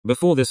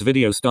Before this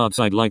video starts,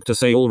 I'd like to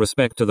say all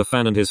respect to the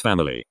fan and his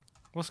family.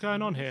 What's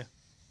going on here?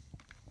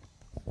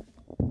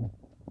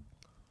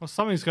 Well,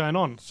 something's going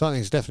on.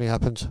 Something's definitely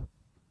happened.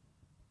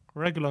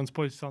 Regulon's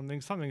pointed something.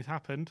 Something's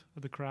happened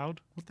at the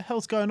crowd. What the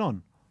hell's going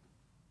on?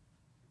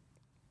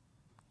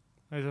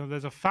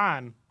 There's a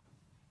fan.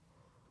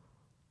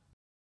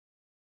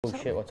 Oh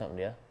shit, what's happened,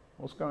 yeah?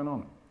 What's going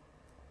on?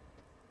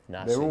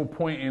 Nasty. They're all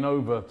pointing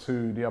over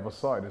to the other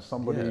side. Is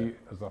somebody,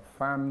 as a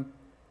fan,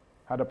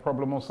 had a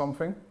problem or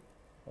something?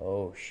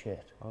 Oh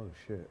shit. Oh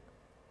shit.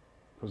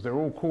 Because they're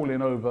all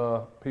calling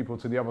over people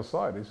to the other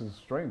side. This is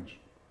strange.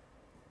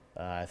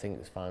 I think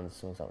this fan's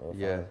doing something with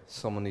Yeah,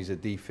 someone needs a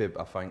defib,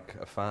 I think,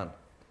 a fan.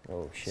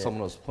 Oh shit.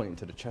 Someone was pointing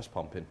to the chest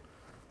pumping.